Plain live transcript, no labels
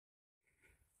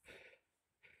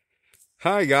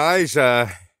Hi guys,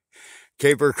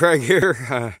 Caper Craig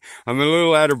here. I'm a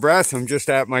little out of breath. I'm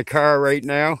just at my car right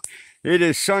now. It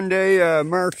is Sunday,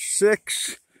 March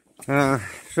 6th.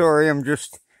 Sorry, I'm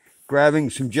just grabbing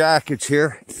some jackets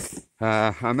here.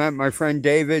 I'm at my friend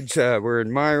David's. We're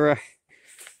in Myra.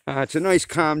 It's a nice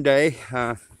calm day.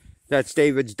 That's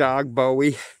David's dog,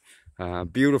 Bowie.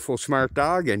 Beautiful, smart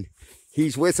dog, and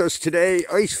he's with us today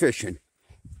ice fishing.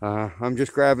 I'm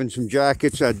just grabbing some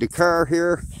jackets at the car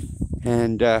here,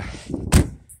 and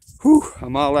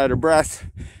I'm all out of breath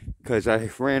because I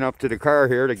ran up to the car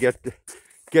here to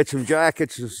get some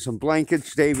jackets and some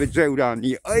blankets. David's out on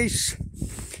the ice,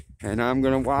 and I'm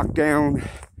gonna walk down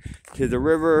to the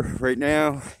river right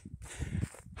now.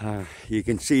 You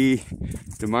can see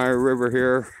the Myra River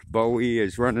here. Bowie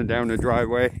is running down the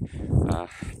driveway.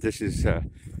 This is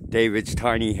David's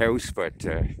tiny house, but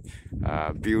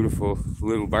beautiful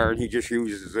little barn. He just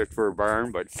uses it for a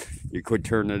barn, but you could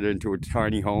turn it into a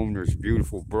tiny home. There's a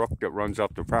beautiful brook that runs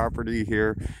up the property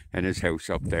here, and his house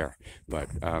up there. But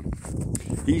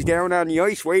he's down on the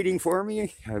ice waiting for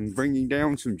me. I'm bringing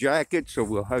down some jackets, so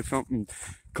we'll have something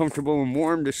comfortable and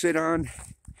warm to sit on.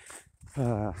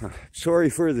 Sorry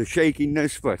for the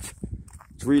shakiness, but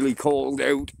it's really cold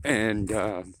out, and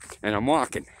I'm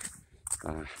walking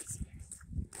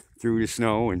through the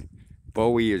snow, and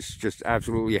Bowie is just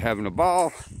absolutely having a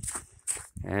ball.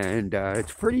 And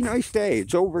it's a pretty nice day.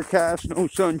 It's overcast, no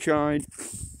sunshine,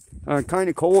 kind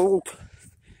of cold.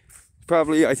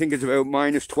 Probably, I think it's about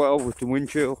 -12 with the wind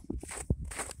chill.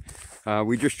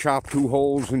 We just chopped 2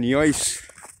 holes in the ice.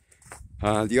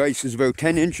 The ice is about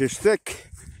 10 inches thick.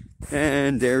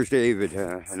 And there's David,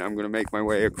 and I'm going to make my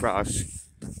way across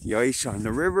the ice on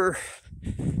the river.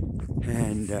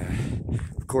 And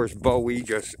of course, Bowie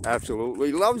just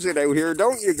absolutely loves it out here,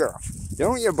 don't you, girl?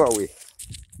 Don't you, Bowie?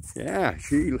 Yeah,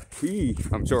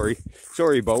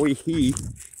 sorry, Bowie, he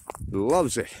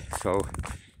loves it. So,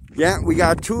 yeah, we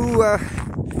got two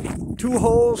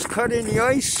holes cut in the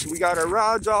ice. We got our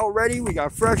rods all ready. We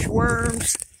got fresh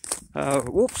worms.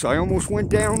 Whoops, I almost went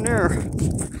down there.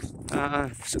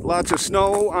 Lots of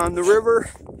snow on the river,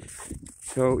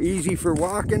 so easy for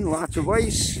walking, lots of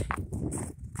ice.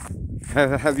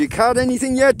 Have you caught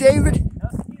anything yet, David?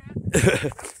 Not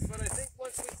yet, but I think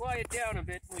once we quiet down a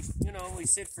bit, we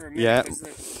sit for a minute. Yeah.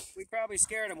 We probably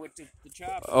scared them with the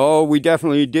chop. Oh, we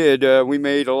definitely did. We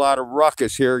made a lot of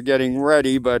ruckus here getting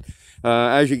ready, but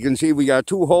as you can see, we got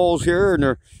 2 holes here,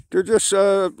 and they're just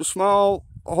small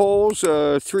holes,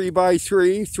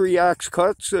 3x3, 3-axe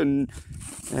cuts, and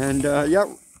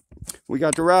yeah, we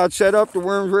got the rod set up, the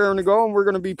worms raring to go, and we're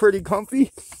going to be pretty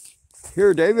comfy.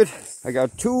 Here, David, I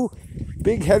got 2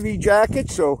 big heavy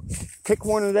jackets, so pick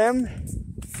one of them,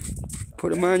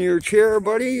 put them on your chair,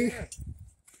 buddy,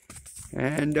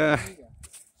 and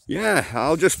yeah,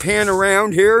 I'll just pan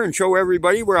around here and show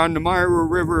everybody. We're on the Myra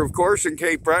River, of course, in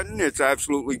Cape Breton. It's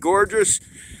absolutely gorgeous.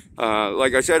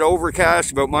 Like I said,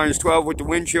 overcast, about -12 with the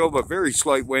wind chill, but very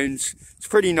slight winds. It's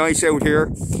pretty nice out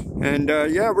here. And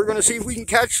yeah, we're going to see if we can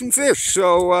catch some fish.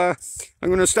 So I'm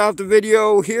going to stop the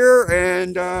video here,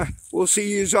 and we'll see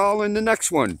you all in the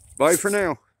next one. Bye for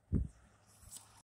now.